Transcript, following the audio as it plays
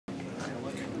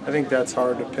I think that's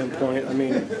hard to pinpoint. I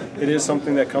mean, it is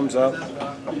something that comes up.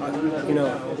 You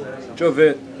know, Joe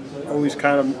Vitt always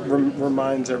kind of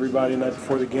reminds everybody night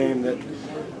before the game that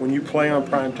when you play on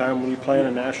primetime, when you play in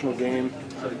a national game,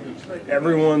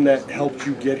 everyone that helped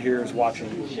you get here is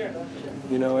watching.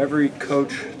 You know, every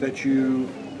coach that you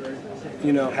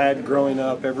had growing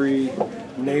up, every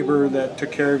neighbor that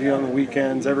took care of you on the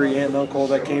weekends, every aunt and uncle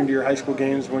that came to your high school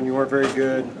games when you weren't very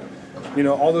good, you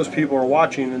know, all those people are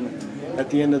watching. And at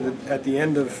the end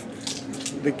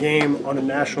of the game, on a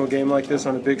national game like this,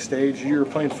 on a big stage, you're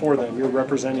playing for them, you're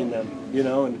representing them, you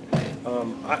know.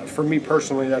 And for me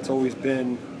personally, that's always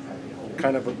been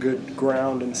kind of a good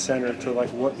ground and center to, like,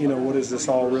 what is this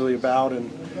all really about? And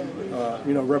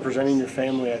representing your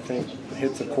family, I think,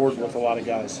 hits a chord with a lot of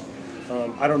guys.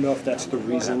 I don't know if that's the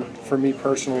reason. For me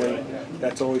personally,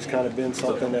 that's always kind of been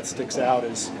something that sticks out.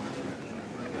 Is,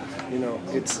 you know,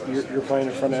 you're playing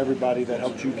in front of everybody that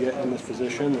helped you get in this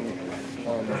position, and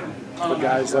for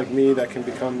guys like me that can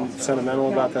become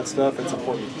sentimental about that stuff, it's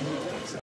important.